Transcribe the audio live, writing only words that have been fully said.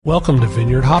Welcome to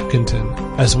Vineyard Hopkinton.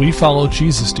 As we follow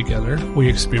Jesus together, we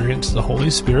experience the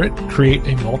Holy Spirit, create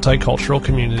a multicultural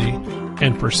community,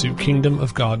 and pursue kingdom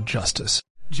of God justice.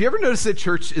 Do you ever notice that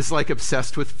church is like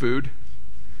obsessed with food?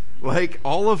 Like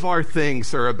all of our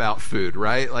things are about food,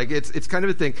 right? Like it's kind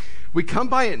of a thing. We come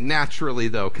by it naturally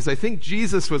though, because I think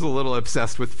Jesus was a little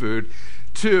obsessed with food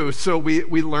too. So we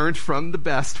learned from the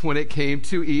best when it came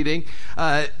to eating.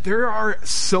 There are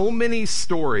so many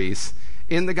stories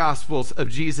in the Gospels of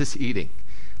Jesus eating.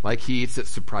 Like he eats at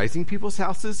surprising people's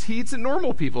houses, he eats at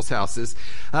normal people's houses.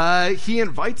 He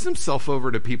invites himself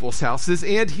over to people's houses,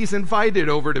 and he's invited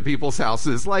over to people's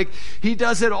houses. Like he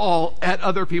does it all at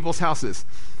other people's houses.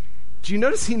 Do you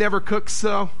notice he never cooks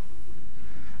though?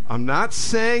 I'm not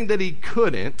saying that he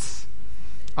couldn't.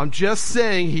 I'm just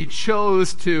saying he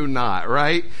chose to not,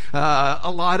 right?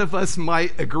 A lot of us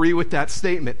might agree with that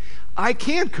statement. I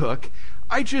can cook,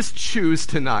 I just choose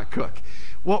to not cook.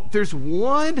 Well, there's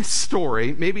one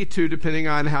story, maybe two, depending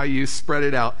on how you spread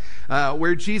it out,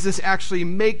 where Jesus actually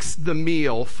makes the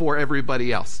meal for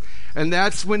everybody else. And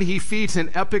that's when he feeds an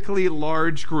epically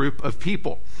large group of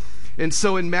people. And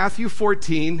so in Matthew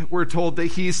 14, we're told that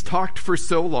he's talked for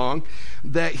so long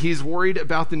that he's worried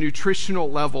about the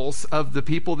nutritional levels of the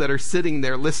people that are sitting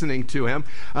there listening to him,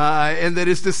 and that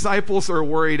his disciples are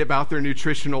worried about their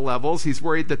nutritional levels. He's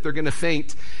worried that they're going to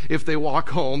faint if they walk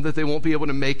home, that they won't be able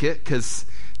to make it, because,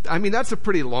 I mean, that's a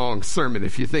pretty long sermon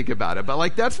if you think about it. But,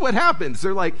 like, that's what happens.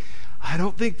 They're like, I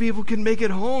don't think people can make it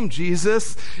home,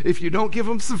 Jesus, if you don't give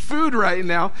them some food right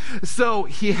now. So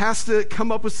he has to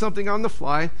come up with something on the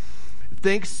fly.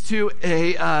 Thanks to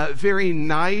a very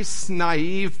nice,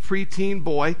 naive preteen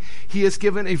boy, he is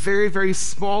given a very, very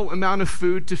small amount of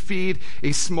food to feed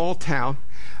a small town.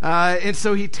 And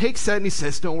so he takes that and he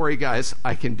says, don't worry, guys,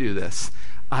 I can do this.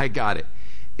 I got it.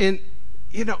 And,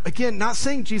 you know, again, not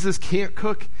saying Jesus can't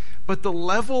cook, but the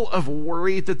level of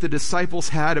worry that the disciples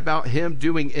had about him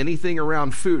doing anything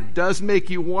around food does make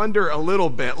you wonder a little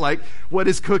bit, like what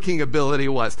his cooking ability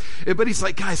was. But he's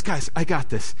like, guys, I got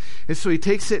this. And so he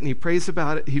takes it and he prays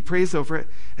about it. He prays over it.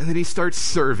 And then he starts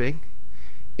serving.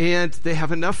 And they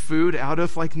have enough food out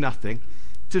of like nothing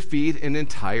to feed an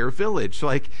entire village.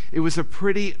 Like it was a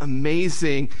pretty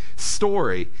amazing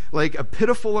story. Like a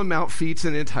pitiful amount feeds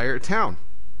an entire town.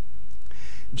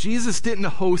 Jesus didn't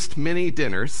host many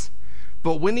dinners,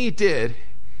 but when he did,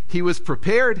 he was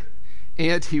prepared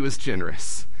and he was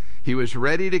generous. He was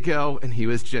ready to go and he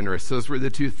was generous. Those were the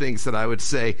two things that I would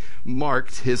say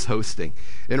marked his hosting.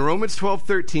 And Romans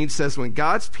 12:13 says, when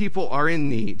God's people are in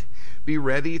need, be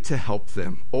ready to help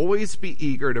them. Always be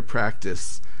eager to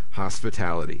practice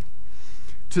hospitality.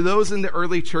 To those in the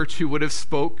early church who would have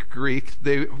spoke Greek,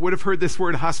 they would have heard this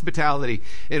word hospitality.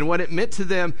 And what it meant to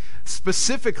them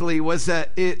specifically was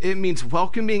that it means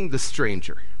welcoming the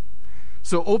stranger.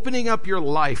 So opening up your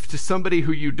life to somebody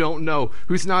who you don't know,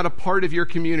 who's not a part of your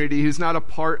community, who's not a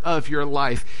part of your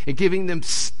life, and giving them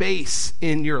space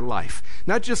in your life.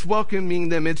 Not just welcoming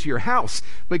them into your house,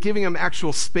 but giving them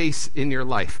actual space in your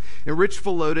life. And Rich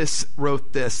Velotis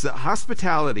wrote this, that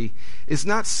hospitality is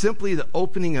not simply the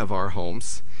opening of our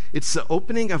homes, it's the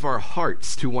opening of our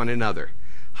hearts to one another.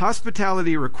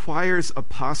 Hospitality requires a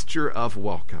posture of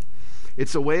welcome.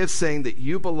 It's a way of saying that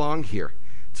you belong here.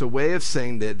 It's a way of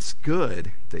saying that it's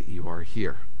good that you are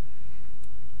here.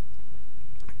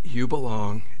 You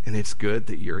belong, and it's good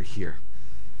that you're here.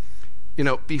 You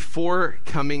know, before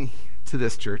coming to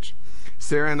this church,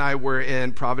 Sarah and I were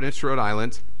in Providence, Rhode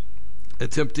Island,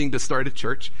 attempting to start a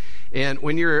church. And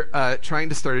when you're trying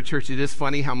to start a church, it is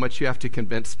funny how much you have to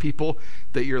convince people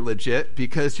that you're legit,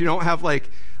 because you don't have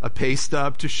like a pay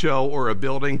stub to show or a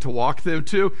building to walk them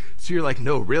to. So you're like,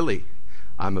 no, really?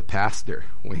 I'm a pastor,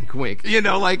 wink, wink, you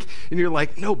know, like, and you're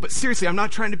like, no, but seriously, I'm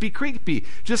not trying to be creepy.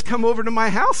 Just come over to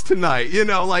my house tonight, you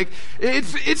know, like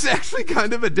it's actually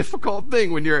kind of a difficult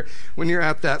thing when you're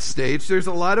at that stage. There's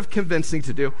a lot of convincing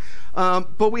to do.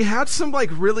 But we had some like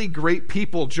really great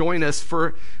people join us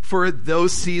for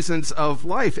those seasons of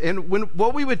life. And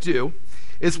what we would do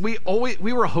is we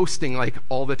were hosting like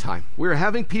all the time. We were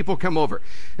having people come over.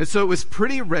 And so it was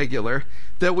pretty regular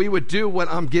that we would do what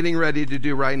I'm getting ready to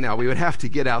do right now. We would have to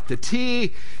get out the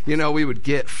tea, you know, we would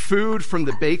get food from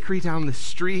the bakery down the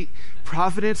street.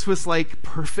 Providence was like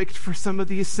perfect for some of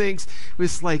these things. It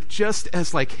was like just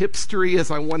as like hipstery as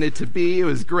I wanted to be. It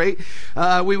was great.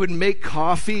 We would make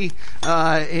coffee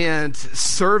and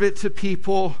serve it to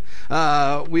people.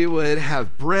 We would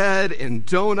have bread and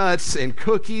donuts and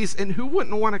cookies, and who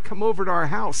wouldn't want to come over to our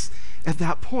house at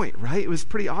that point, right? It was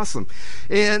pretty awesome.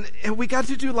 And we got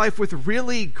to do life with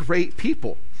really great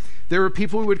people. There were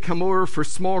people who would come over for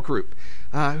small group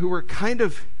who were kind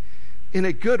of in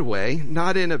a good way,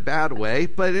 not in a bad way,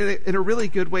 but in a really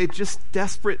good way, just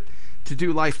desperate to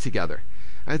do life together.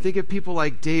 I think of people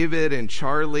like David and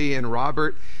Charlie and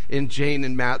Robert and Jane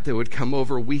and Matt that would come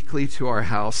over weekly to our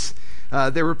house.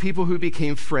 There were people who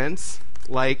became friends,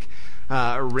 like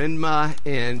Rinma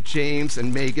and James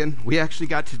and Megan. We actually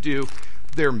got to do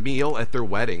their meal at their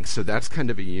wedding, so that's kind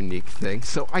of a unique thing.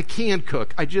 So I can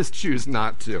cook, I just choose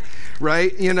not to,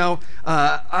 right?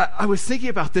 I was thinking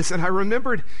about this, and I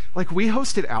remembered, like, we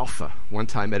hosted Alpha one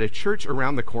time at a church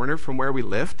around the corner from where we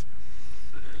lived.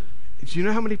 Do you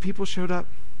know how many people showed up?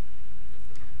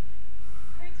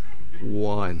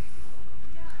 One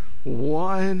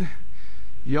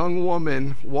young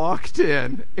woman walked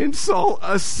in and saw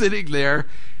us sitting there,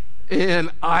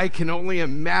 and I can only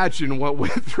imagine what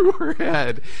went through her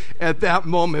head at that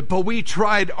moment. But we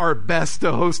tried our best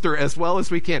to host her as well as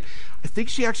we can. I think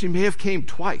she actually may have came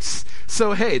twice.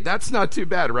 So, hey, that's not too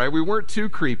bad, right? We weren't too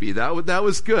creepy. That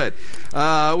was good.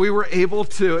 We were able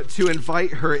to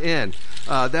invite her in.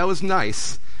 That was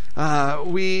nice.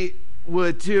 We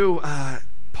would do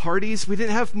parties. We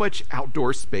didn't have much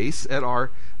outdoor space at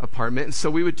our apartment, and so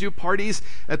we would do parties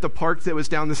at the park that was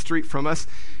down the street from us.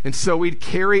 And so we'd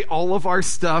carry all of our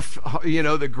stuff,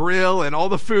 the grill and all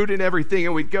the food and everything,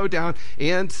 and we'd go down,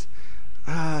 and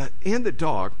the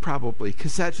dog, probably,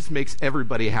 because that just makes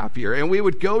everybody happier. And we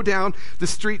would go down the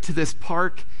street to this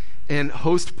park and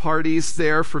host parties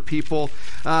there for people,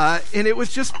 and it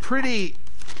was just pretty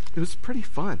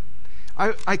fun.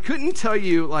 I couldn't tell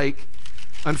you,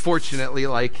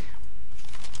 unfortunately,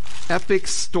 epic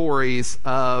stories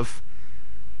of,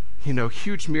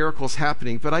 huge miracles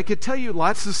happening. But I could tell you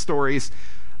lots of stories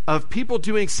of people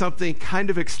doing something kind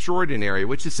of extraordinary,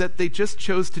 which is that they just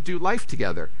chose to do life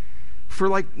together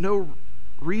for no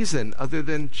reason other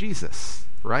than Jesus,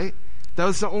 right? That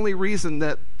was the only reason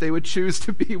that they would choose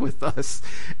to be with us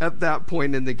at that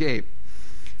point in the game.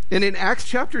 And in Acts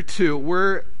chapter 2,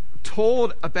 we're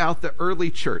told about the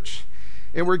early church.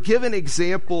 And we're given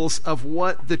examples of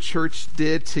what the church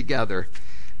did together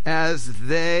as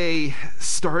they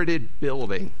started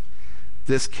building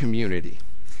this community.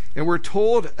 And we're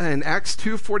told in Acts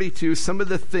 2:42 some of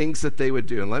the things that they would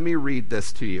do. And let me read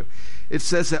this to you. It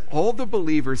says that all the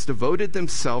believers devoted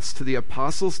themselves to the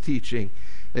apostles' teaching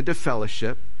and to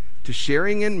fellowship, to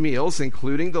sharing in meals,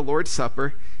 including the Lord's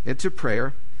Supper, and to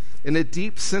prayer. And a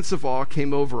deep sense of awe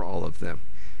came over all of them.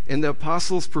 And the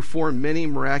apostles performed many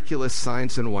miraculous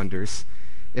signs and wonders.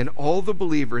 And all the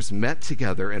believers met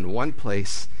together in one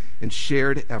place and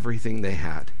shared everything they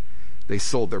had. They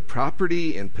sold their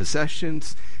property and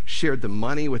possessions, shared the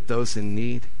money with those in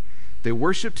need. They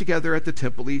worshiped together at the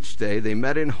temple each day. They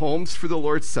met in homes for the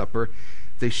Lord's Supper.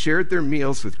 They shared their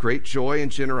meals with great joy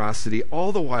and generosity,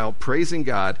 all the while praising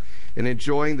God and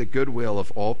enjoying the goodwill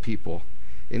of all people.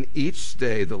 And each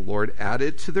day the Lord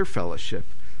added to their fellowship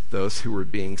those who were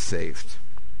being saved.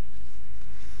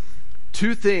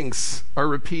 Two things are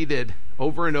repeated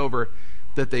over and over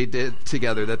that they did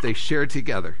together, that they shared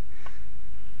together: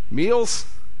 meals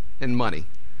and money.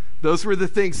 Those were the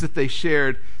things that they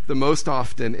shared the most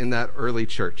often in that early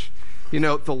church.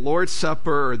 The Lord's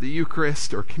Supper or the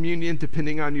Eucharist or communion,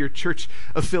 depending on your church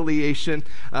affiliation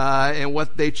and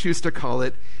what they choose to call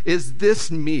it, is this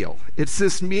meal. It's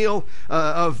this meal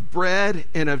of bread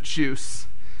and of juice,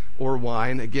 or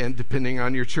wine, again, depending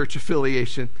on your church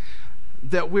affiliation,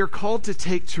 that we're called to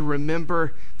take to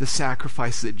remember the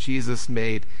sacrifice that Jesus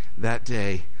made that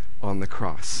day on the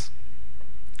cross.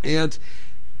 And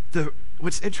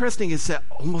what's interesting is that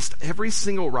almost every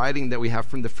single writing that we have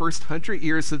from the first 100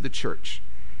 years of the church,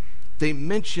 they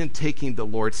mention taking the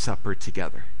Lord's Supper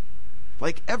together.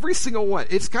 Every single one.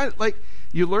 It's kind of like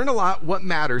you learn a lot what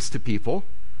matters to people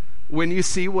when you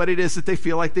see what it is that they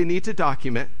feel like they need to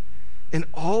document. And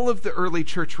all of the early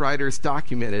church writers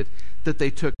documented that they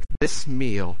took this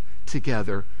meal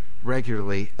together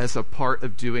regularly as a part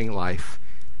of doing life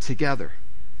together.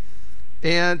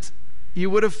 And you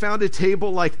would have found a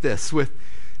table like this with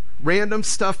random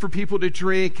stuff for people to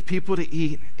drink, people to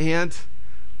eat, and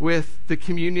with the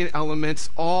communion elements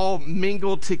all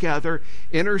mingled together,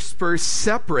 interspersed,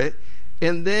 separate,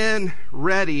 and then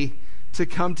ready to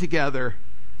come together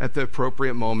at the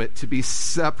appropriate moment to be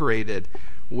separated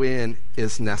when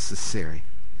is necessary.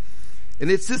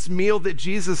 And it's this meal that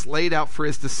Jesus laid out for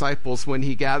his disciples when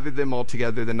he gathered them all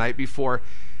together the night before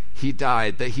he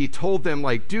died, that he told them,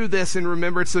 do this in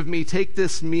remembrance of me, take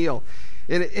this meal.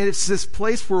 And it's this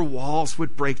place where walls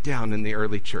would break down in the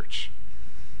early church.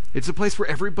 It's a place where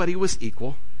everybody was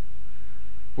equal,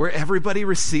 where everybody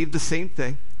received the same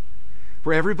thing,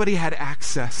 where everybody had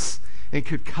access and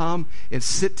could come and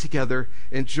sit together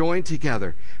and join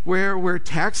together. Where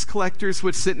tax collectors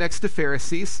would sit next to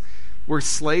Pharisees, where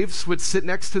slaves would sit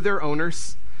next to their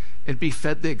owners and be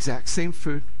fed the exact same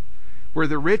food, where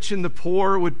the rich and the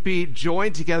poor would be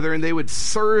joined together and they would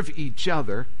serve each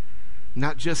other,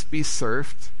 not just be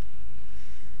served.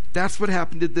 That's what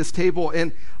happened at this table,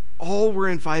 and all were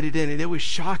invited in, and it was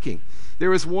shocking. There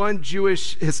was one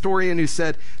Jewish historian who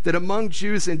said that among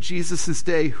Jews in Jesus'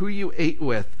 day, who you ate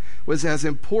with was as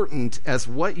important as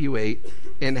what you ate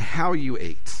and how you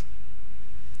ate.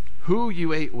 Who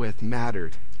you ate with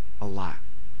mattered a lot.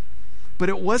 But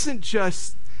it wasn't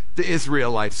just the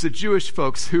Israelites, the Jewish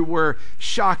folks, who were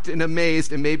shocked and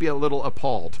amazed and maybe a little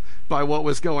appalled by what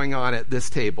was going on at this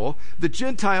table. The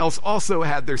Gentiles also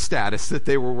had their status that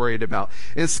they were worried about.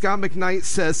 And Scott McKnight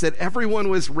says that everyone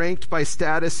was ranked by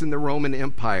status in the Roman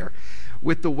Empire,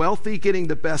 with the wealthy getting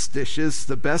the best dishes,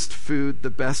 the best food, the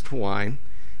best wine.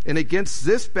 And against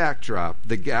this backdrop,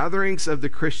 the gatherings of the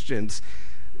Christians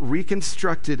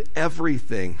reconstructed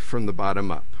everything from the bottom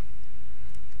up.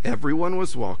 Everyone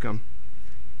was welcome.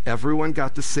 Everyone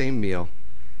got the same meal.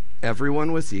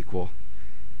 Everyone was equal.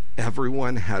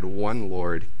 Everyone had one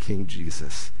Lord, King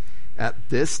Jesus. At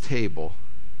this table,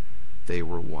 they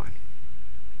were one.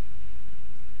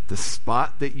 The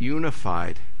spot that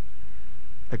unified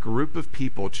a group of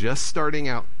people just starting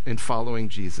out and following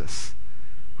Jesus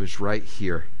was right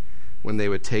here, when they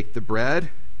would take the bread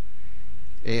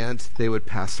and they would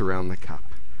pass around the cup.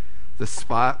 The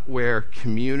spot where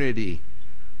community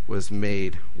was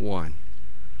made one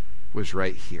was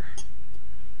right here.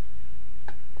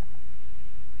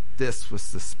 This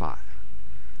was the spot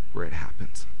where it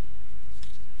happened.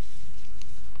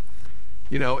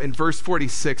 You know, in verse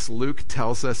 46, Luke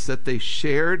tells us that they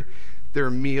shared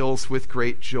their meals with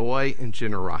great joy and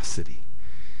generosity.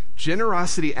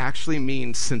 Generosity actually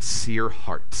means sincere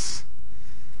hearts,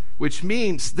 which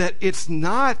means that it's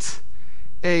not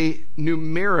a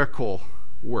numerical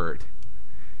word.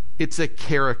 It's a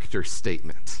character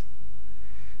statement.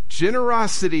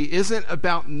 Generosity isn't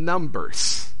about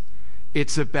numbers.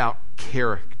 It's about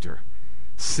character,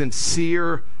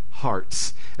 sincere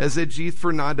hearts. As Ajith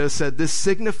Fernando said, this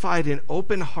signified an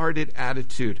open-hearted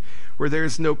attitude where there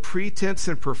is no pretense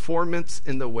and performance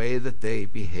in the way that they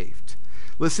behaved.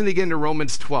 Listen again to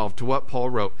Romans 12, to what Paul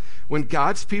wrote. When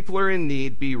God's people are in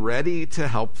need, be ready to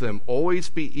help them. Always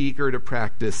be eager to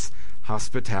practice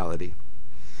hospitality.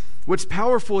 What's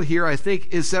powerful here, I think,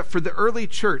 is that for the early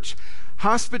church,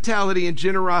 hospitality and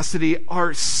generosity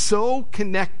are so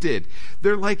connected.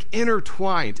 They're like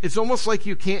intertwined. It's almost like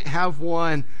you can't have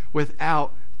one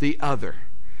without the other.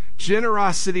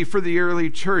 Generosity for the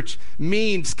early church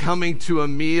means coming to a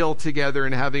meal together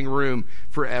and having room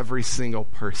for every single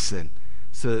person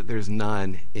so that there's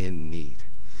none in need.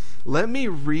 Let me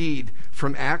read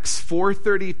from Acts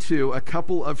 4:32 a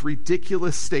couple of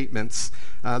ridiculous statements.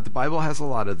 The Bible has a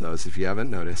lot of those, if you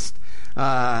haven't noticed,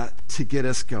 to get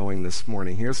us going this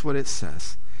morning. Here's what it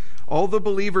says. All the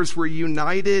believers were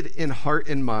united in heart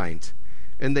and mind,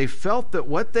 and they felt that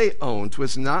what they owned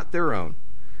was not their own,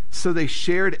 so they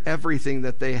shared everything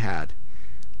that they had.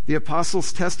 The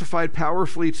apostles testified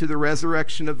powerfully to the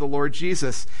resurrection of the Lord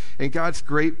Jesus, and God's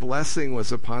great blessing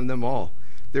was upon them all.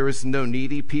 There was no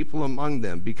needy people among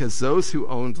them, because those who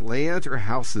owned land or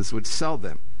houses would sell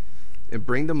them and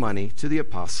bring the money to the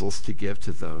apostles to give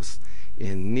to those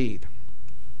in need.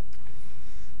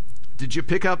 Did you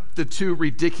pick up the two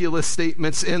ridiculous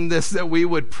statements in this that we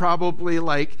would probably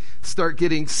start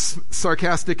getting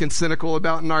sarcastic and cynical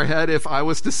about in our head if I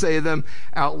was to say them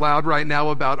out loud right now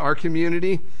about our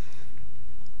community?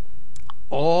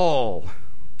 All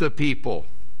the people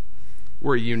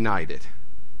were united.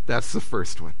 That's the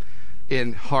first one.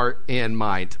 In heart and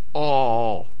mind.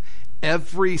 All.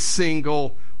 Every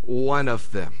single one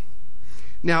of them.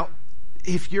 Now,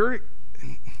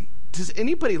 does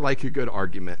anybody like a good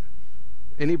argument?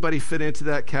 Anybody fit into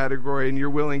that category and you're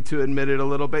willing to admit it a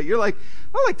little bit? You're like,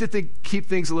 I like to keep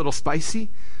things a little spicy.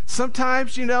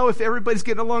 Sometimes, if everybody's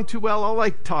getting along too well,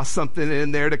 I'll toss something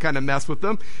in there to kind of mess with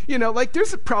them.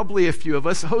 There's probably a few of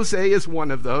us. Jose is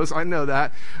one of those. I know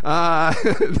that.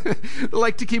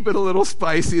 Like to keep it a little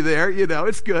spicy there.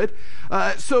 It's good.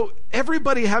 So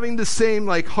everybody having the same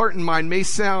heart and mind may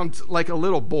sound like a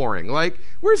little boring.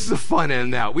 Where's the fun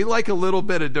in that? We like a little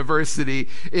bit of diversity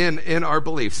in our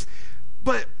beliefs.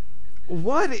 But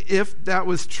what if that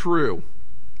was true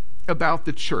about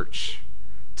the church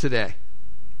today?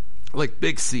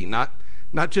 Big C, not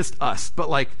just us,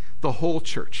 but the whole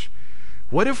church.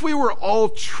 What if we were all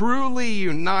truly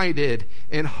united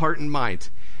in heart and mind?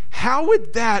 How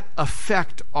would that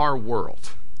affect our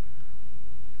world?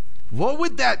 what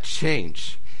would that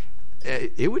change?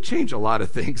 It would change a lot of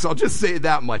things. I'll just say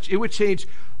that much. It would change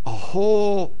a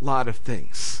whole lot of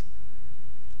things.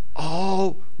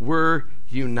 All were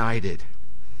united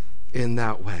in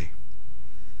that way.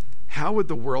 How would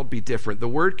the world be different? The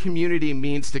word community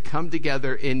means to come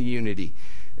together in unity.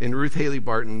 And Ruth Haley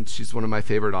Barton, she's one of my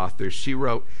favorite authors, she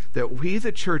wrote that we,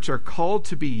 the church, are called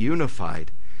to be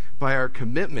unified by our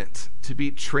commitment to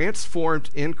be transformed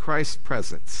in Christ's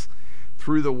presence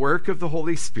through the work of the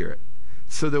Holy Spirit,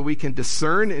 so that we can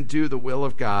discern and do the will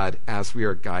of God as we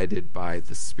are guided by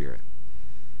the Spirit.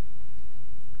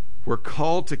 We're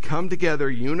called to come together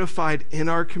unified in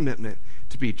our commitment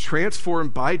to be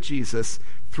transformed by Jesus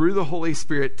through the Holy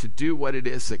Spirit to do what it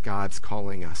is that God's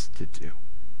calling us to do.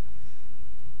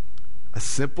 A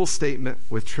simple statement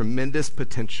with tremendous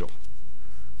potential.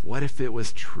 What if it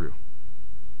was true?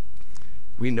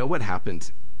 We know what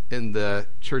happened in the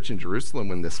church in Jerusalem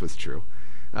when this was true,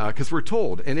 because we're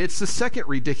told, and it's the second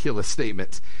ridiculous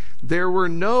statement, there were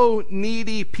no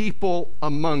needy people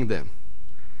among them.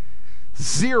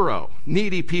 0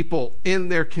 needy people in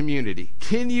their community.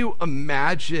 Can you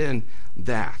imagine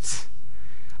that?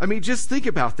 I mean, just think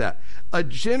about that. A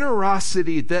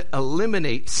generosity that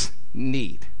eliminates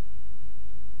need.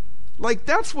 Like,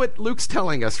 that's what Luke's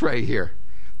telling us right here.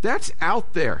 That's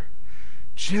out there.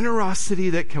 Generosity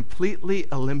that completely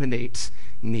eliminates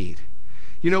need.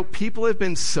 You know, people have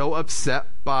been so upset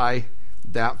by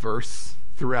that verse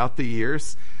throughout the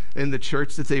years in the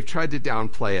church that they've tried to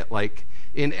downplay it. Like,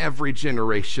 in every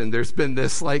generation, there's been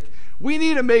this, like, we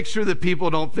need to make sure that people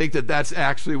don't think that that's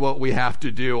actually what we have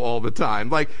to do all the time.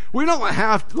 Like, we don't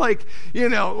have to, like, you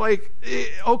know, like,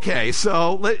 okay,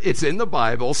 so it's in the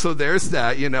Bible, so there's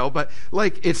that, you know, but,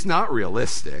 like, it's not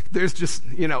realistic. There's just,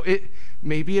 you know,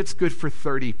 maybe it's good for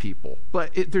 30 people,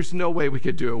 but there's no way we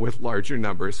could do it with larger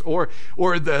numbers. Or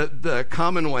the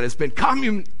common one has been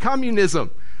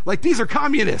communism. Like, these are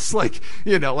communists. Like,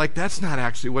 you know, like, that's not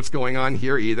actually what's going on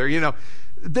here either, you know.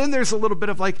 Then there's a little bit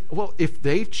of like, well, if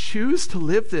they choose to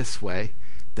live this way,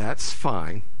 that's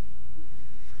fine.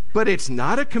 But it's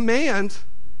not a command.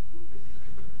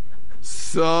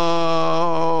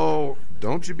 So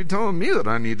don't you be telling me that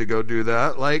I need to go do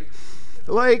that. Like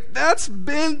that's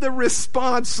been the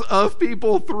response of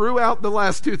people throughout the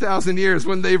last 2,000 years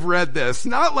when they've read this.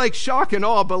 Not like shock and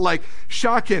awe, but like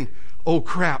shock and, oh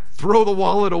crap, throw the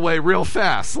wallet away real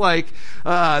fast. Like,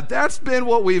 that's been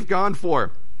what we've gone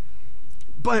for.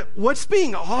 But what's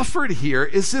being offered here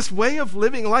is this way of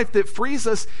living life that frees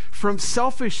us from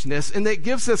selfishness and that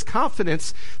gives us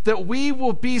confidence that we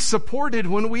will be supported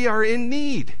when we are in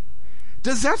need.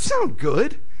 Does that sound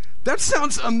good? That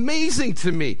sounds amazing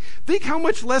to me. Think how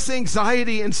much less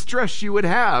anxiety and stress you would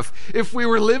have if we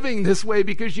were living this way,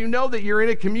 because you know that you're in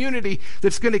a community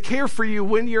that's going to care for you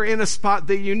when you're in a spot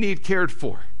that you need cared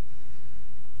for.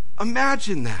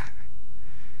 Imagine that.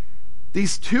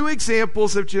 These 2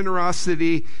 examples of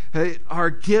generosity are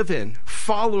given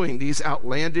following these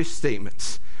outlandish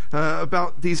statements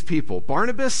about these people,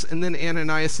 Barnabas and then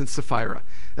Ananias and Sapphira.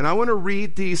 And I want to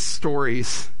read these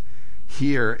stories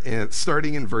here,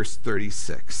 starting in verse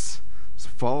 36. So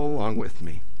follow along with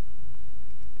me.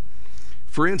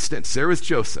 For instance, there was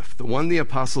Joseph, the one the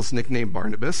apostles nicknamed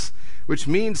Barnabas, which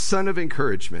means son of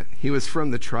encouragement. He was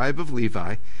from the tribe of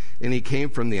Levi, and he came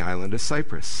from the island of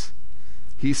Cyprus.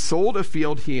 He sold a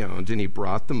field he owned, and he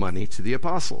brought the money to the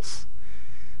apostles.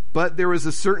 But there was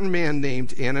a certain man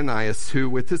named Ananias who,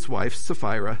 with his wife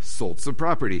Sapphira, sold some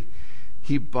property.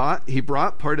 He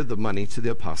brought part of the money to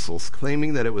the apostles,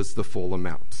 claiming that it was the full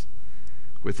amount.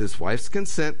 With his wife's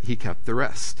consent, he kept the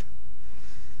rest.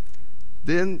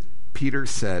 Then Peter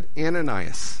said,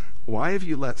 Ananias, why have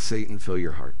you let Satan fill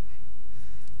your heart?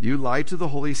 You lied to the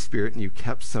Holy Spirit, and you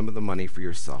kept some of the money for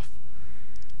yourself.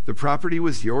 The property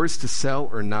was yours to sell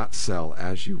or not sell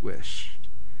as you wished.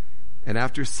 And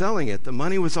after selling it, the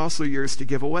money was also yours to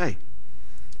give away.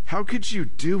 How could you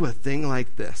do a thing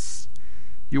like this?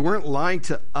 You weren't lying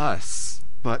to us,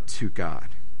 but to God.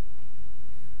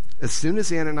 As soon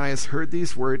as Ananias heard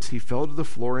these words, he fell to the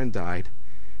floor and died,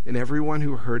 and everyone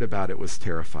who heard about it was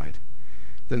terrified.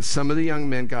 Then some of the young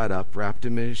men got up, wrapped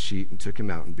him in a sheet, and took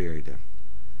him out and buried him.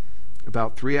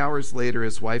 About 3 hours later,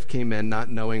 his wife came in,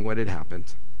 not knowing what had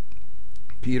happened.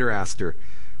 Peter asked her,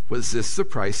 was this the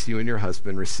price you and your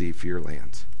husband received for your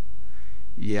land?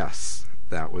 Yes,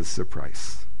 that was the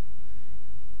price.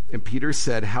 And Peter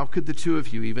said, how could the 2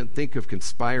 of you even think of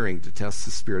conspiring to test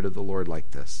the Spirit of the Lord like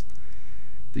this?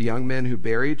 The young men who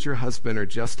buried your husband are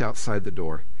just outside the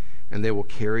door, and they will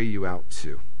carry you out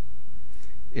too.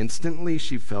 Instantly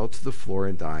she fell to the floor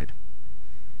and died.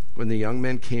 When the young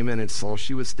men came in and saw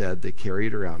she was dead, they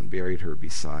carried her out and buried her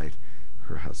beside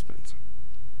her husband.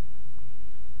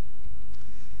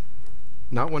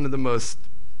 Not one of the most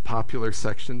popular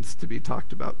sections to be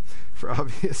talked about for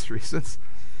obvious reasons.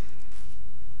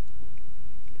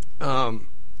 And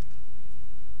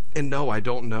no, I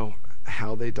don't know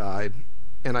how they died.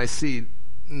 And I see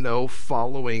no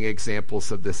following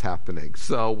examples of this happening.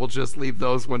 So we'll just leave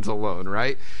those ones alone,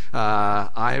 right?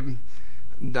 I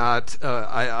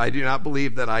do not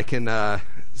believe that I can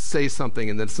say something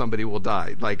and then somebody will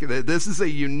die. Like, this is a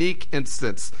unique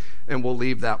instance, and we'll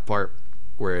leave that part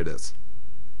where it is.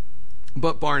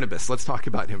 But Barnabas, let's talk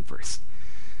about him first.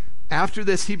 After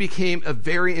this, he became a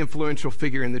very influential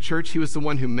figure in the church. He was the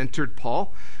one who mentored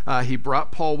Paul. He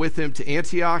brought Paul with him to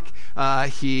Antioch.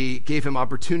 He gave him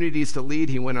opportunities to lead.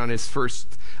 He went on his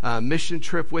first mission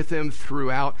trip with him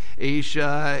throughout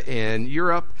Asia and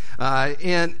Europe.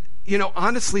 And, you know,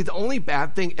 honestly, the only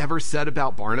bad thing ever said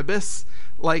about Barnabas,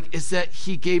 is that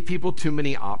he gave people too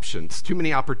many options, too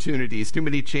many opportunities, too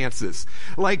many chances.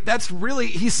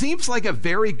 He seems like a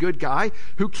very good guy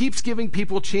who keeps giving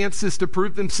people chances to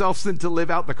prove themselves and to live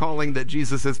out the calling that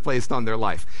Jesus has placed on their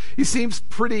life. He seems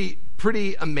pretty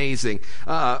amazing.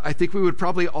 I think we would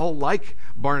probably all like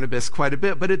Barnabas quite a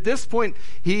bit, but at this point,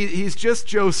 he's just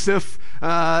Joseph,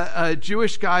 a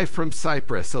Jewish guy from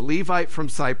Cyprus, a Levite from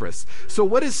Cyprus. So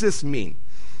what does this mean?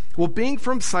 Well, being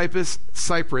from Cyprus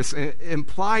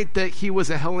implied that he was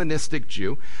a Hellenistic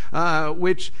Jew,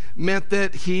 which meant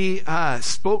that he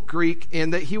spoke Greek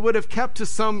and that he would have kept to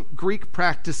some Greek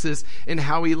practices in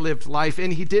how he lived life.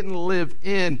 And he didn't live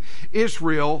in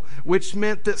Israel, which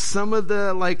meant that some of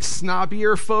the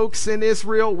snobbier folks in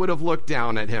Israel would have looked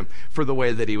down at him for the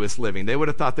way that he was living. They would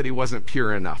have thought that he wasn't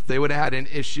pure enough. They would have had an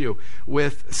issue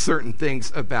with certain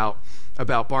things about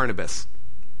Barnabas.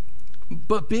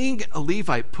 But being a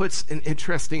Levite puts an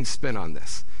interesting spin on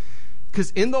this.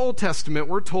 Because in the Old Testament,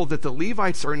 we're told that the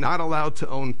Levites are not allowed to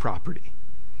own property.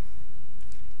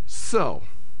 So,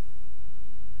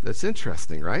 that's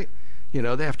interesting, right? You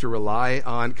know, they have to rely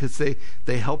on, because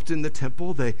they helped in the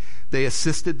temple, they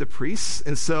assisted the priests,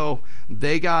 and so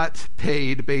they got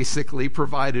paid, basically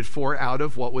provided for out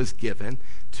of what was given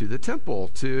to the temple,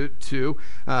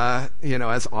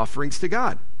 as offerings to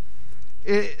God.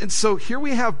 And so here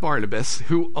we have Barnabas,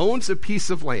 who owns a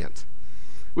piece of land,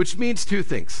 which means two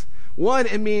things. One,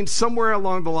 it means somewhere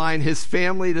along the line, his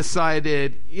family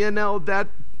decided, that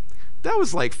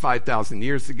was 5,000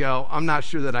 years ago. I'm not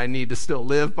sure that I need to still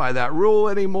live by that rule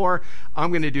anymore. I'm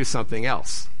going to do something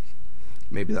else.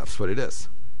 Maybe that's what it is.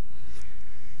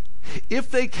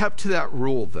 If they kept to that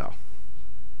rule, though,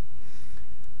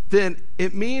 then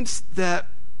it means that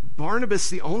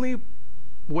Barnabas, the only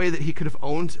way that he could have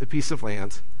owned a piece of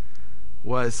land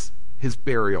was his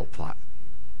burial plot,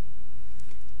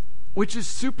 which is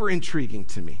super intriguing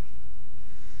to me.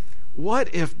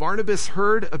 What if Barnabas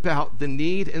heard about the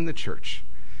need in the church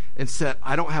and said,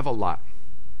 I don't have a lot,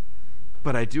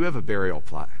 but I do have a burial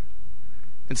plot,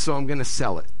 and so I'm going to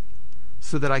sell it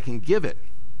so that I can give it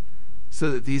so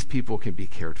that these people can be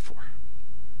cared for?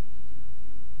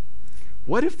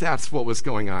 What if that's what was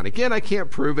going on? Again, I can't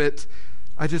prove it.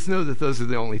 I just know that those are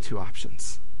the only two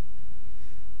options.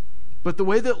 But the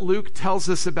way that Luke tells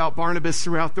us about Barnabas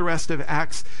throughout the rest of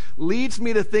Acts leads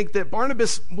me to think that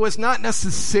Barnabas was not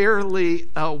necessarily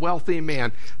a wealthy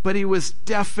man, but he was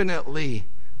definitely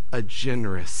a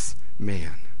generous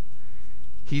man.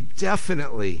 He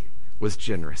definitely was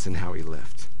generous in how he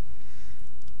lived.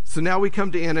 So now we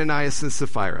come to Ananias and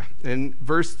Sapphira. In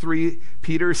verse 3,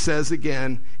 Peter says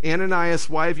again, Ananias,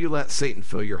 why have you let Satan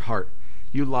fill your heart?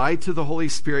 You lied to the Holy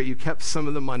Spirit. You kept some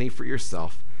of the money for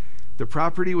yourself. The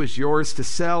property was yours to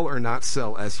sell or not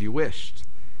sell as you wished.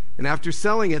 And after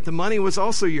selling it, the money was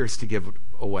also yours to give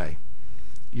away.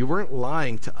 You weren't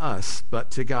lying to us, but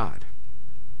to God.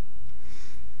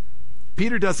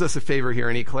 Peter does us a favor here,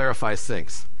 and he clarifies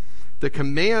things. The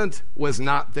command was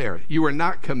not there. You were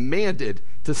not commanded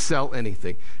to sell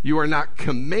anything. You are not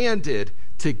commanded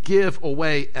to give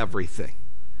away everything.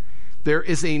 There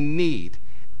is a need.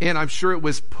 And I'm sure it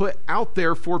was put out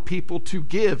there for people to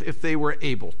give if they were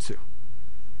able to.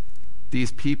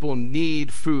 These people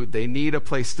need food. They need a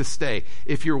place to stay.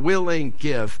 If you're willing,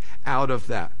 give out of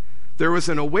that. There was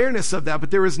an awareness of that,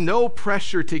 but there was no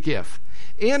pressure to give.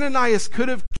 Ananias could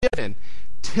have given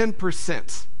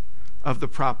 10% of the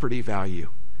property value,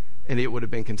 and it would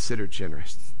have been considered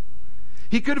generous.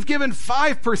 He could have given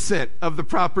 5% of the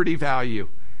property value,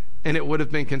 and it would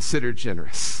have been considered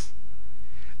generous.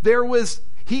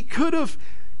 He could have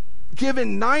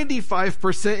given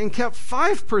 95% and kept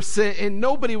 5%, and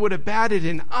nobody would have batted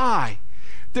an eye.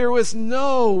 There was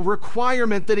no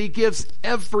requirement that he gives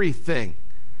everything.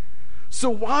 So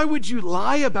why would you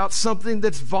lie about something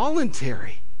that's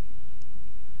voluntary?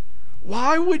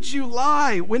 Why would you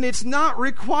lie when it's not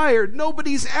required?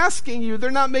 Nobody's asking you.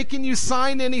 They're not making you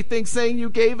sign anything saying you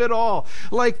gave it all.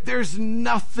 Like there's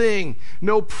nothing,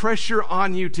 no pressure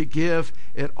on you to give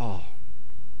it all.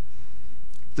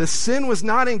 The sin was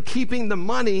not in keeping the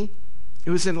money.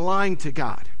 It was in lying to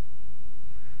God.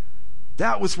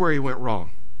 That was where he went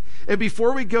wrong. And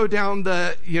before we go down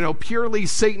the, purely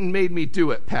Satan made me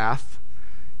do it path,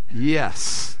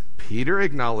 yes, Peter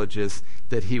acknowledges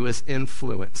that he was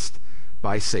influenced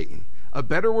by Satan. A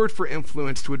better word for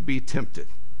influenced would be tempted.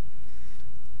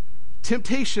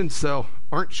 Temptations, though,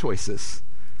 aren't choices.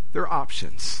 They're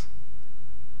options.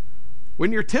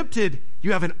 When you're tempted,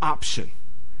 you have an option.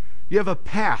 You have a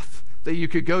path that you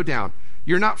could go down.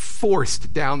 You're not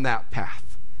forced down that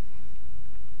path.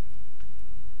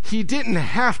 He didn't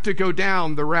have to go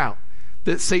down the route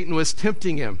that Satan was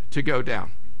tempting him to go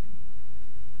down.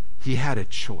 He had a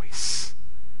choice,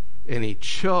 and he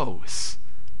chose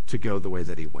to go the way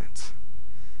that he went.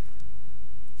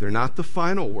 They're not the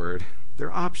final word.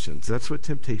 They're options. That's what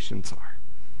temptations are.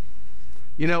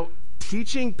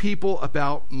 Teaching people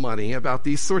about money, about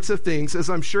these sorts of things, as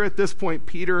I'm sure at this point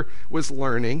Peter was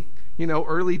learning,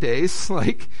 early days,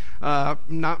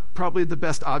 not probably the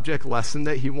best object lesson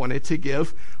that he wanted to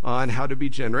give on how to be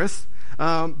generous.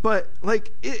 But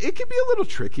it can be a little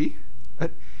tricky.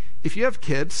 If you have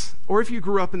kids, or if you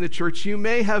grew up in the church, you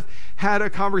may have had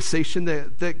a conversation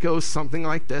that goes something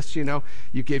like this. You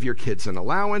give your kids an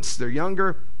allowance, they're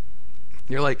younger.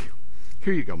 You're like,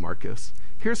 here you go, Marcus.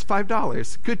 Here's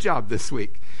 $5. Good job this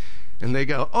week. And they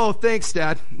go, oh, thanks,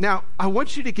 Dad. Now, I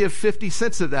want you to give 50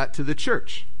 cents of that to the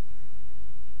church.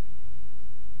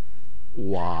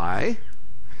 Why?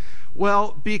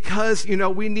 Well, because,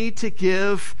 we need to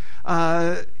give,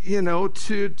 to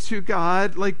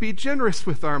God, be generous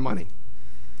with our money.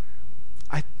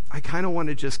 I kind of want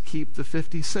to just keep the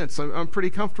 50 cents. I'm pretty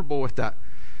comfortable with that.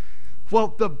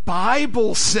 Well, the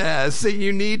Bible says that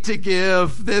you need to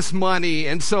give this money,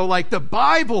 and so, the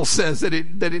Bible says that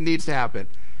it needs to happen.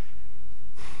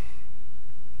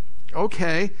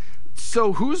 Okay.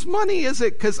 So whose money is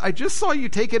it? Because I just saw you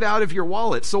take it out of your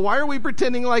wallet. So why are we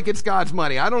pretending like it's God's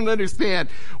money? I don't understand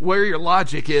where your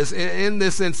logic is in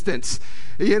this instance.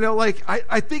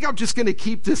 I think I'm just going to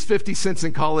keep this 50 cents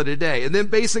and call it a day. And then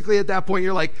basically at that point,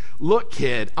 you're like, look,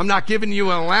 kid, I'm not giving you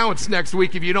an allowance next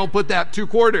week if you don't put that 2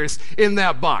 quarters in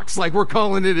that box. We're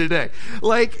calling it a day.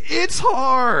 It's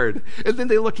hard. And then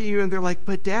they look at you and they're like,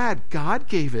 but Dad, God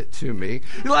gave it to me.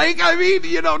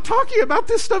 Talking about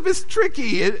this stuff is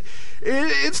tricky.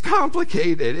 It's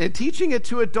complicated. And teaching it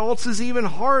to adults is even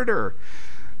harder.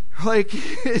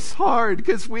 It's hard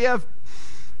because we have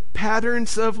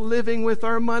patterns of living with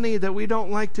our money that we don't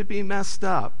like to be messed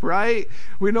up, right?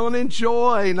 We don't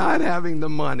enjoy not having the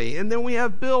money. And then we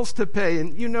have bills to pay,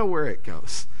 and you know where it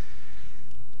goes.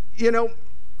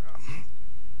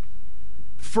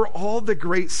 For all the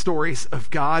great stories of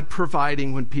God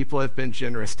providing when people have been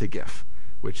generous to give,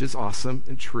 which is awesome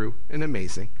and true and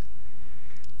amazing,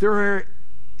 there are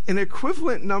an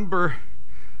equivalent number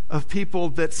of people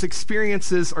that's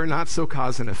experiences are not so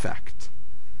cause and effect.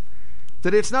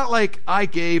 That it's not like I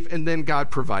gave and then God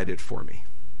provided for me.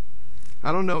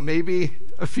 I don't know, maybe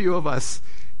a few of us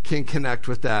can connect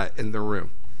with that in the room.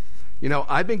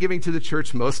 I've been giving to the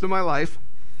church most of my life,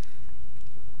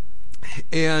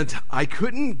 and I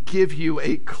couldn't give you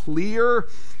a clear,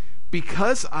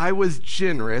 because I was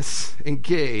generous and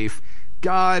gave,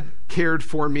 God cared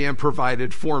for me and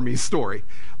provided for me story.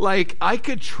 I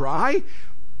could try,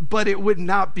 but it would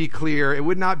not be clear, it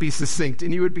would not be succinct,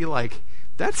 and you would be like,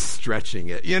 that's stretching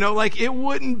it. It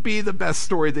wouldn't be the best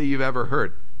story that you've ever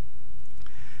heard.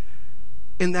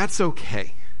 And that's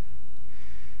okay.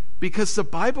 Because the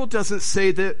Bible doesn't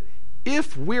say that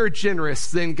if we're generous,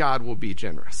 then God will be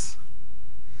generous.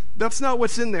 That's not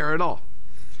what's in there at all.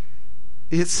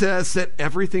 It says that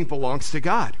everything belongs to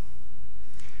God.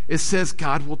 It says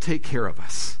God will take care of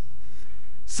us.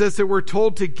 It says that we're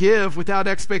told to give without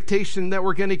expectation that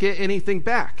we're going to get anything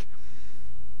back.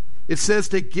 It says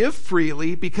to give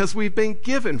freely because we've been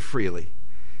given freely.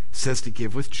 It says to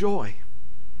give with joy.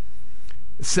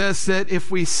 It says that if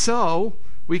we sow,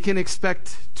 we can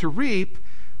expect to reap.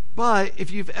 But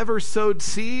if you've ever sowed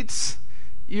seeds,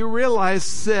 you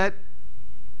realize that,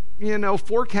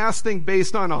 forecasting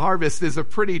based on a harvest is a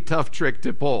pretty tough trick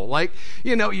to pull.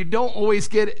 You don't always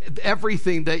get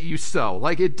everything that you sow.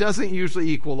 It doesn't usually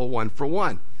equal a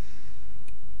 1-for-1.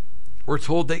 We're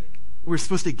told that we're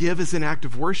supposed to give as an act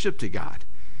of worship to God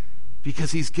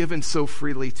because he's given so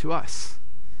freely to us.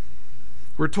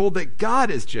 We're told that God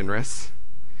is generous,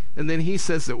 and then he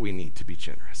says that we need to be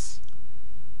generous.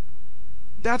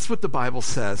 That's what the Bible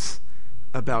says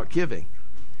about giving.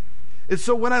 And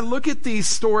so when I look at these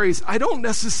stories, I don't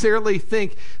necessarily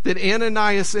think that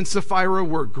Ananias and Sapphira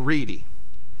were greedy.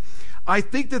 I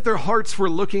think that their hearts were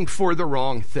looking for the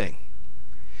wrong thing.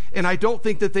 And I don't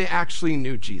think that they actually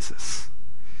knew Jesus.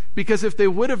 Because if they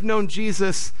would have known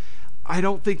Jesus, I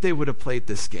don't think they would have played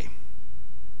this game.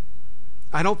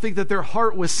 I don't think that their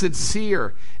heart was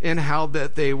sincere in how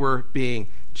that they were being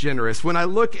generous. When I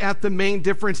look at the main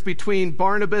difference between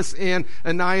Barnabas and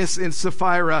Ananias and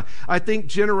Sapphira, I think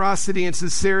generosity and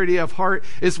sincerity of heart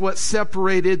is what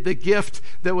separated the gift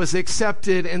that was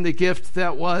accepted and the gift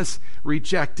that was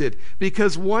rejected.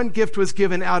 Because one gift was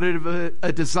given out of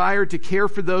a desire to care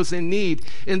for those in need,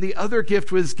 and the other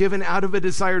gift was given out of a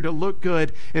desire to look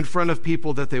good in front of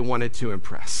people that they wanted to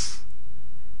impress.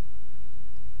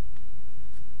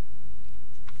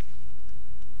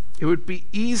 It would be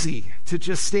easy to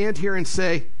just stand here and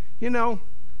say,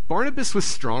 Barnabas was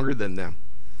stronger than them.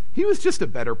 He was just a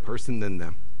better person than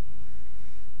them.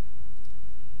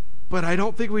 But I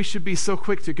don't think we should be so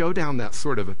quick to go down that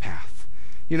sort of a path.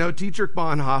 Dietrich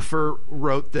Bonhoeffer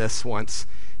wrote this once.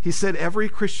 He said, every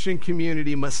Christian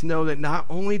community must know that not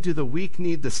only do the weak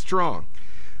need the strong,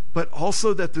 but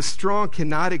also that the strong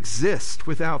cannot exist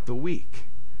without the weak.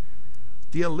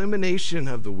 The elimination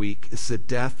of the weak is the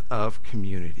death of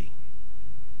community.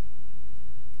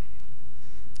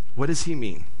 What does he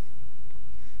mean?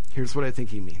 Here's what I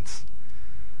think he means.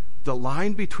 The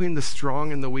line between the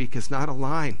strong and the weak is not a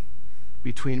line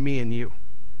between me and you.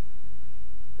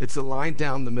 It's a line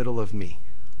down the middle of me.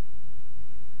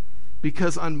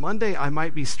 Because on Monday, I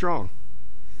might be strong.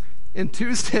 And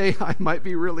Tuesday, I might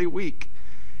be really weak.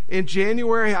 In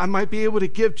January, I might be able to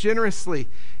give generously.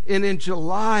 And in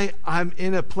July, I'm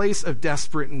in a place of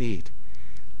desperate need.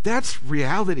 That's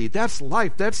reality. That's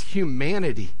life. That's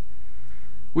humanity.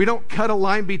 We don't cut a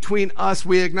line between us.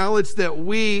 We acknowledge that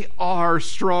we are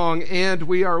strong and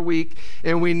we are weak,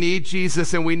 and we need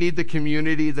Jesus, and we need the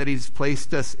community that he's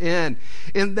placed us in.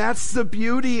 And that's the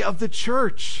beauty of the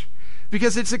church,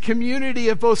 because it's a community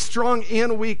of both strong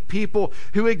and weak people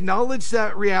who acknowledge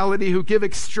that reality, who give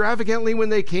extravagantly when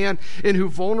they can, and who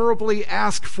vulnerably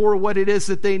ask for what it is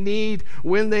that they need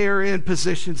when they are in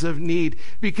positions of need.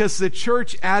 Because the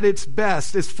church at its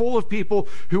best is full of people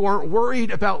who aren't worried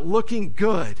about looking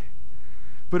good,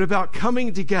 but about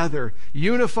coming together,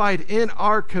 unified in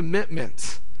our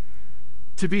commitment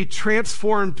to be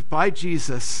transformed by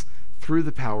Jesus through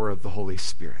the power of the Holy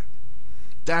Spirit.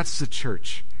 That's the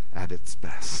church at its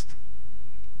best.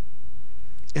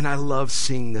 And I love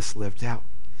seeing this lived out.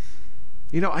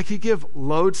 I could give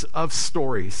loads of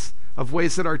stories of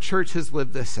ways that our church has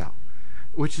lived this out,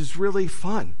 which is really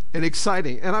fun and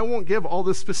exciting. And I won't give all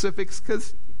the specifics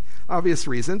because obvious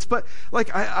reasons, but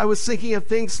I was thinking of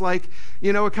things like,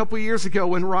 a couple years ago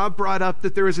when Rob brought up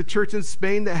that there was a church in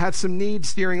Spain that had some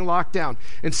needs during lockdown.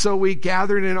 And so we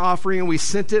gathered an offering and we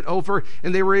sent it over,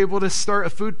 and they were able to start a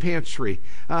food pantry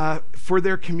for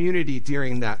their community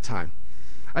during that time.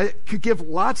 I could give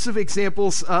lots of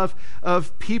examples of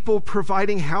people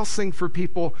providing housing for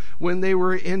people when they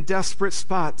were in desperate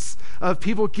spots, of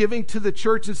people giving to the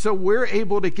church, and so we're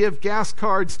able to give gas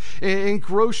cards and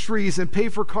groceries and pay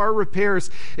for car repairs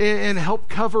and help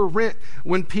cover rent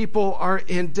when people are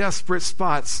in desperate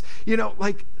spots.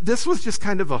 This was just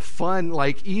kind of a fun,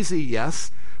 easy yes.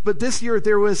 But this year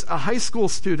there was a high school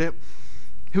student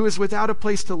who was without a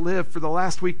place to live for the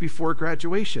last week before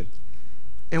graduation.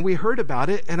 And we heard about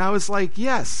it, and I was like,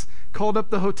 yes. Called up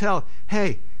the hotel.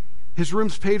 Hey, his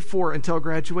room's paid for until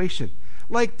graduation.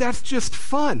 That's just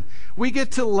fun. We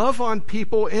get to love on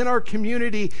people in our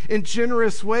community in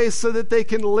generous ways so that they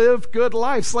can live good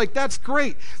lives. That's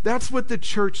great. That's what the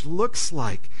church looks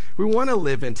like. We want to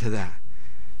live into that.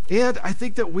 And I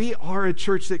think that we are a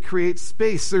church that creates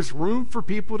space. There's room for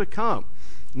people to come.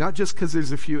 Not just because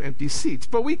there's a few empty seats,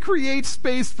 but we create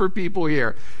space for people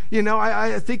here.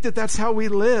 I think that that's how we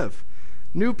live.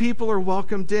 New people are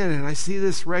welcomed in, and I see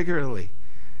this regularly.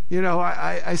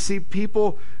 I see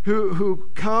people who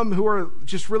come who are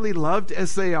just really loved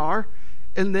as they are,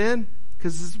 and then,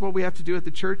 because this is what we have to do at the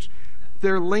church,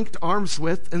 they're linked arms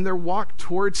with, and they're walked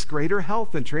towards greater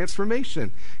health and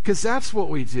transformation, because that's what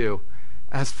we do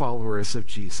as followers of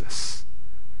Jesus.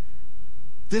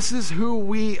 This is who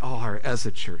we are as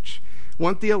a church.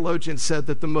 One theologian said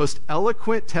that the most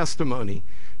eloquent testimony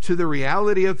to the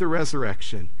reality of the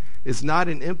resurrection is not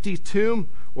an empty tomb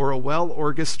or a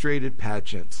well-orchestrated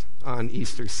pageant on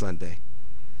Easter Sunday.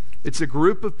 It's a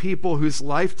group of people whose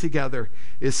life together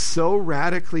is so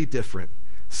radically different,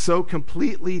 so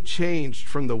completely changed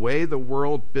from the way the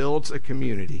world builds a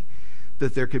community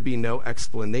that there could be no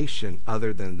explanation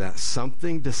other than that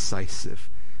something decisive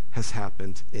has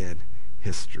happened in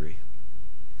history.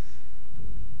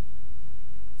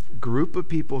 A group of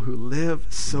people who live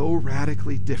so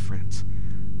radically different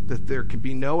that there can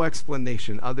be no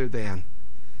explanation other than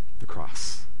the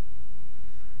cross.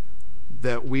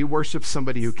 That we worship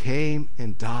somebody who came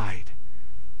and died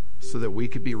so that we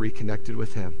could be reconnected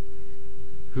with him,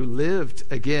 who lived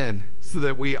again so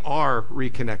that we are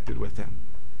reconnected with him.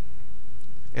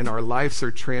 And our lives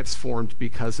are transformed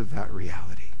because of that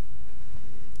reality.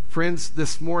 Friends,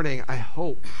 this morning, I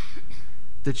hope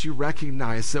that you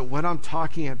recognize that what I'm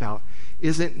talking about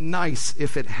isn't nice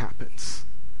if it happens.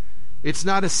 It's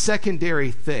not a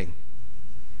secondary thing,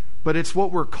 but it's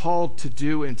what we're called to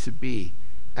do and to be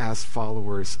as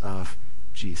followers of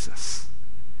Jesus.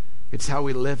 It's how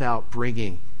we live out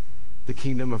bringing the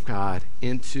kingdom of God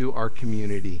into our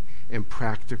community in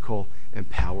practical and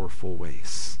powerful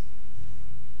ways.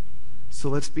 So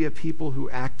let's be a people who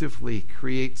actively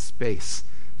create space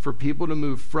for people to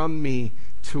move from me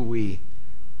to we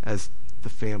as the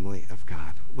family of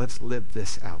God. Let's live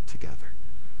this out together.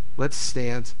 Let's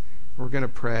stand. We're going to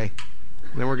pray.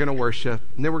 And then we're going to worship.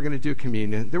 And then we're going to do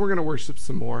communion. Then we're going to worship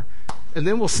some more. And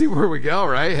then we'll see where we go,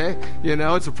 right? Hey,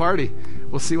 it's a party.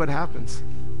 We'll see what happens.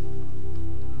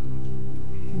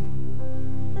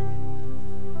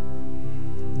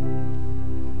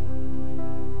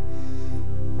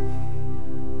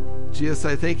 Jesus,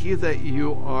 I thank you that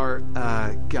you are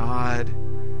a God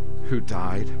who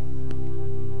died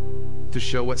to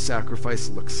show what sacrifice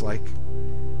looks like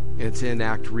and to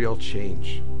enact real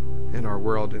change in our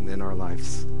world and in our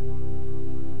lives.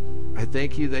 I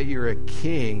thank you that you're a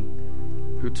king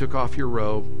who took off your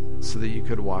robe so that you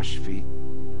could wash feet.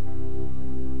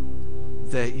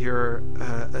 That you're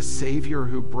a Savior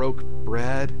who broke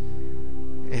bread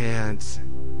and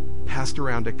passed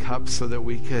around a cup so that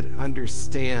we could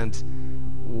understand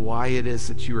why it is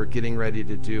that you are getting ready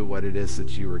to do what it is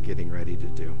that you are getting ready to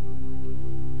do.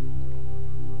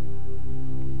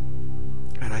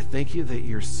 And I thank you that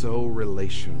you're so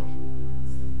relational,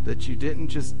 that you didn't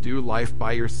just do life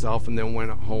by yourself and then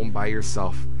went home by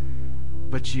yourself,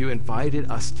 but you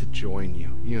invited us to join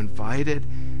you. You invited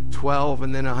 12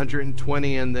 and then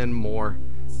 120 and then more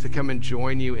to come and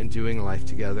join you in doing life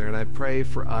together. And I pray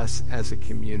for us as a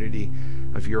community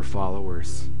of your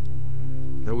followers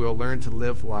that we'll learn to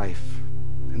live life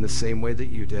in the same way that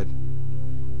you did,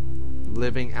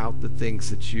 living out the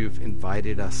things that you've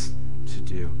invited us to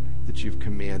do, that you've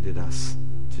commanded us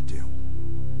to do.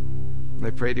 And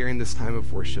I pray during this time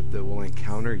of worship that we'll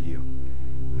encounter you.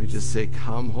 We just say,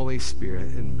 come, Holy Spirit,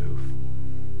 and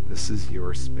move. This is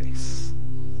your space.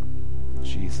 In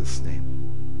Jesus'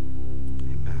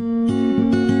 name, amen.